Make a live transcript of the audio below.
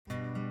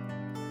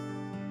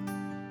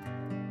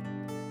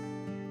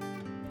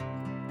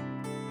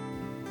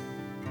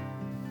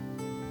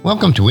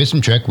Welcome to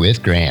Wisdom Trek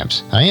with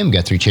Gramps. I am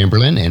Guthrie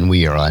Chamberlain, and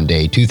we are on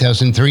day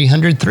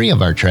 2303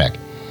 of our trek.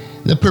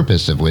 The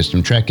purpose of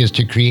Wisdom Trek is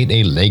to create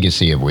a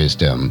legacy of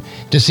wisdom,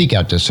 to seek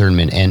out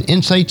discernment and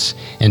insights,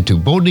 and to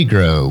boldly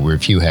grow where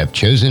few have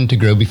chosen to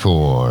grow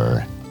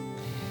before.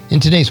 In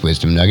today's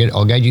Wisdom Nugget,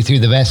 I'll guide you through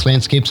the vast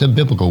landscapes of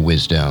biblical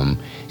wisdom.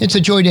 It's a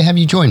joy to have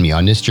you join me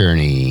on this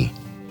journey.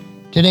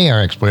 Today,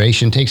 our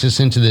exploration takes us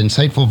into the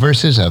insightful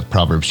verses of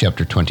Proverbs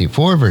chapter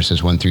 24,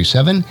 verses 1 through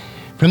 7,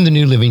 from the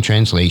New Living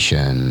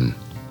Translation.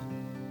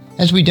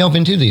 As we delve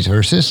into these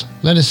verses,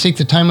 let us seek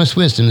the timeless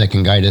wisdom that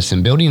can guide us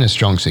in building a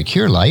strong,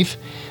 secure life,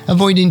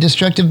 avoiding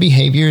destructive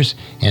behaviors,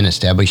 and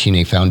establishing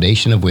a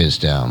foundation of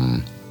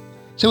wisdom.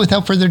 So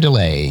without further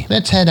delay,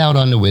 let's head out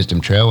on the wisdom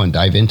trail and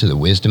dive into the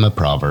wisdom of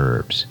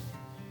Proverbs.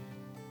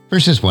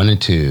 Verses 1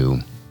 and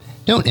 2.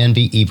 Don't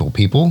envy evil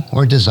people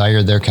or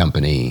desire their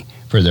company,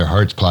 for their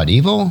hearts plot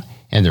evil,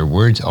 and their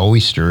words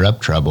always stir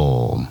up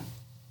trouble.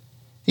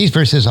 These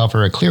verses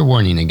offer a clear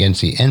warning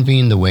against the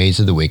envying the ways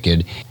of the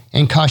wicked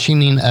and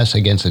cautioning us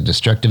against the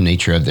destructive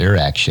nature of their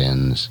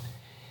actions.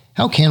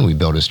 How can we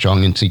build a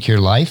strong and secure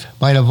life?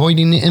 By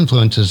avoiding the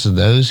influences of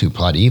those who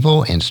plot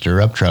evil and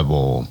stir up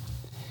trouble.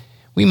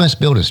 We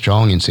must build a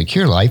strong and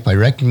secure life by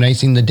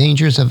recognizing the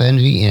dangers of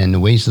envy and the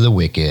ways of the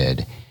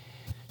wicked.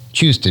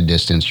 Choose to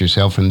distance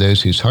yourself from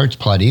those whose hearts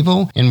plot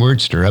evil and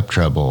words stir up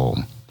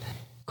trouble.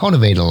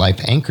 Cultivate a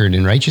life anchored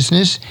in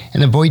righteousness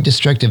and avoid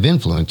destructive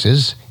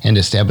influences, and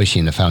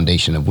establishing a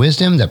foundation of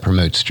wisdom that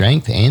promotes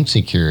strength and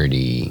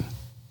security.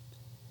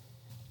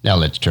 Now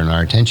let's turn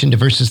our attention to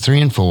verses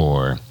 3 and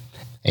 4.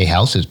 A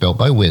house is built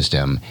by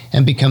wisdom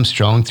and becomes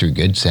strong through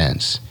good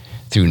sense.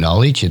 Through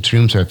knowledge, its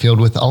rooms are filled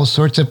with all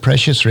sorts of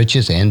precious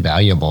riches and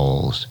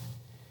valuables.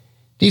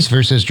 These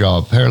verses draw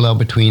a parallel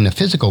between a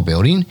physical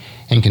building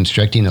and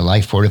constructing a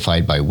life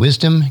fortified by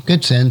wisdom,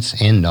 good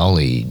sense, and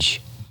knowledge.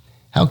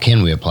 How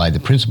can we apply the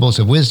principles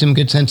of wisdom,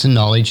 good sense, and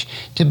knowledge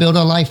to build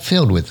a life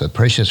filled with the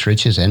precious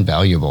riches and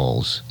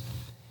valuables?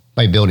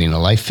 By building a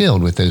life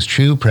filled with those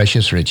true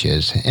precious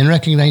riches and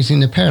recognizing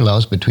the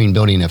parallels between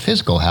building a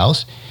physical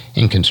house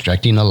and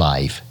constructing a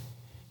life.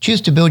 Choose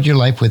to build your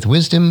life with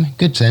wisdom,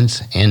 good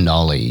sense, and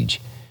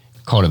knowledge.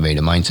 Cultivate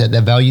a mindset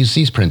that values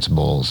these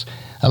principles,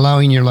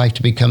 allowing your life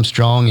to become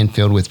strong and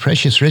filled with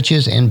precious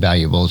riches and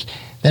valuables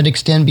that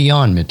extend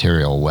beyond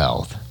material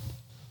wealth.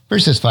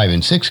 Verses 5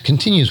 and 6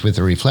 continues with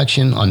a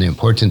reflection on the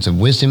importance of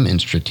wisdom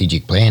and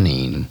strategic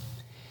planning.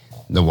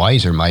 The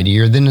wise are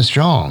mightier than the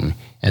strong,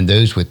 and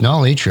those with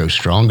knowledge grow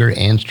stronger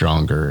and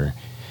stronger.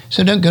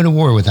 So don't go to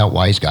war without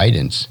wise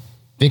guidance.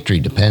 Victory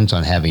depends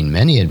on having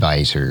many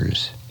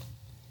advisors.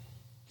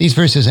 These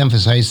verses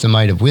emphasize the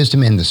might of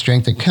wisdom and the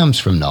strength that comes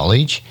from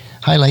knowledge,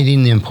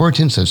 highlighting the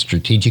importance of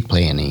strategic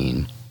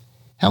planning.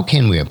 How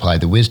can we apply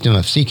the wisdom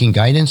of seeking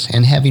guidance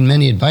and having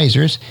many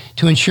advisors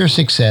to ensure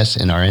success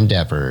in our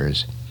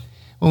endeavors?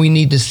 Well, we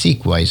need to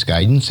seek wise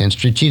guidance and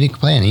strategic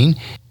planning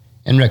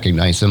and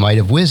recognize the might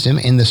of wisdom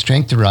and the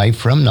strength derived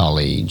from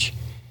knowledge.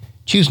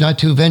 Choose not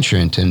to venture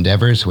into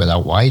endeavors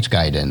without wise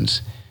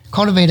guidance.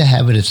 Cultivate a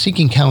habit of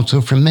seeking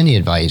counsel from many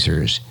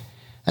advisors.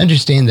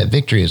 Understand that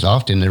victory is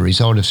often the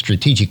result of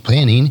strategic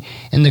planning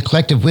and the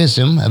collective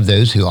wisdom of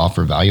those who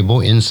offer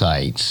valuable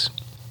insights.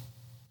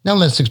 Now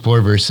let's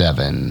explore verse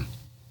 7.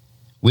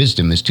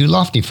 Wisdom is too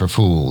lofty for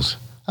fools.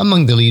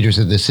 Among the leaders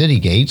of the city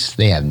gates,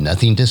 they have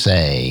nothing to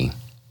say.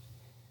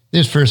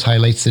 This verse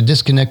highlights the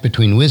disconnect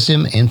between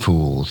wisdom and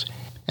fools,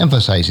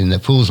 emphasizing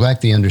that fools lack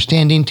the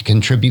understanding to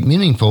contribute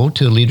meaningful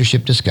to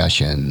leadership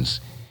discussions.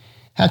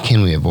 How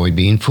can we avoid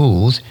being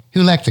fools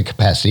who lack the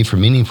capacity for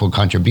meaningful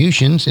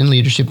contributions in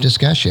leadership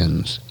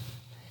discussions?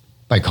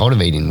 By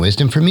cultivating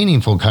wisdom for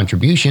meaningful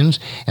contributions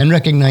and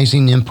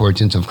recognizing the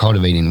importance of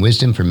cultivating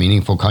wisdom for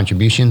meaningful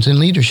contributions in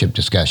leadership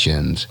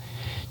discussions.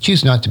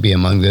 Choose not to be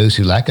among those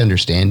who lack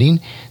understanding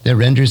that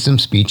renders them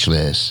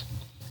speechless.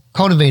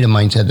 Cultivate a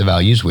mindset that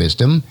values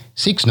wisdom,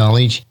 seeks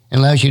knowledge,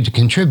 and allows you to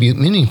contribute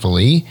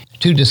meaningfully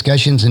to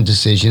discussions and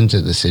decisions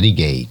at the city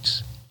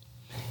gates.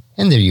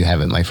 And there you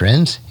have it, my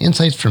friends.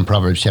 Insights from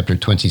Proverbs chapter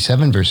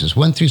 27, verses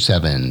 1 through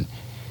 7.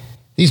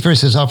 These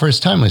verses offer us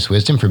timeless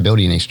wisdom for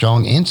building a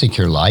strong and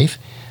secure life,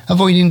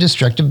 avoiding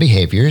destructive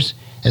behaviors,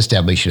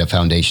 establishing a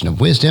foundation of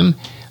wisdom,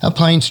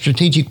 applying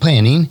strategic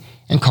planning,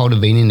 and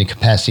cultivating the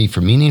capacity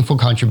for meaningful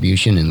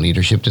contribution in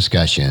leadership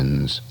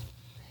discussions.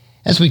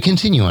 As we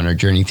continue on our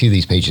journey through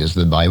these pages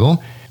of the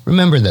Bible,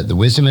 remember that the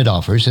wisdom it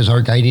offers is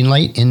our guiding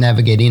light in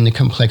navigating the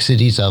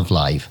complexities of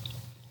life.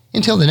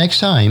 Until the next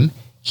time,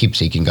 keep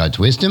seeking God's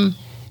wisdom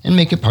and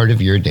make it part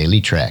of your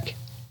daily trek.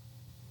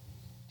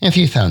 If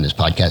you found this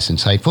podcast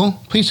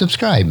insightful, please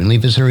subscribe and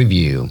leave us a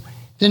review.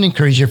 Then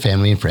encourage your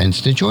family and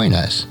friends to join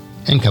us.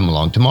 And come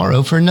along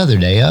tomorrow for another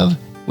day of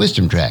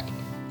Wisdom Trek,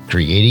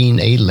 creating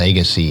a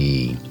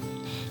legacy.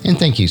 And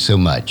thank you so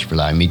much for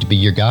allowing me to be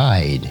your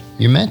guide,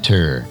 your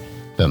mentor,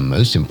 but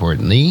most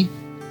importantly,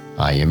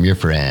 I am your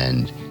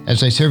friend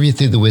as I serve you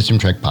through the Wisdom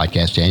Trek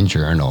podcast and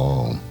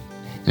journal.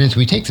 And as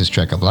we take this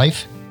trek of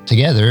life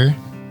together,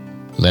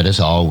 let us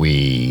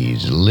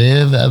always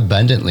live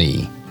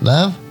abundantly,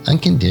 love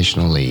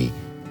unconditionally,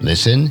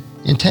 listen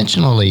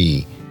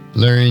intentionally,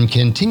 learn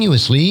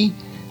continuously,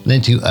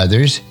 lend to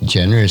others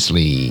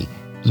generously,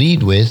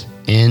 lead with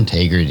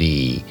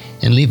integrity,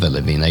 and leave a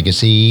living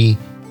legacy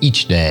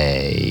each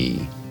day.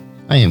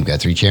 I am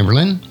Guthrie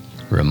Chamberlain,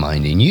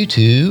 reminding you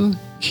to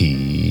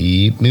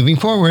keep moving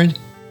forward,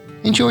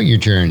 enjoy your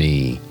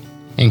journey,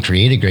 and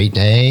create a great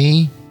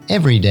day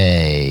every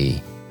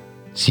day.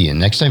 See you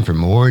next time for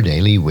more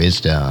daily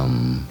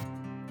wisdom.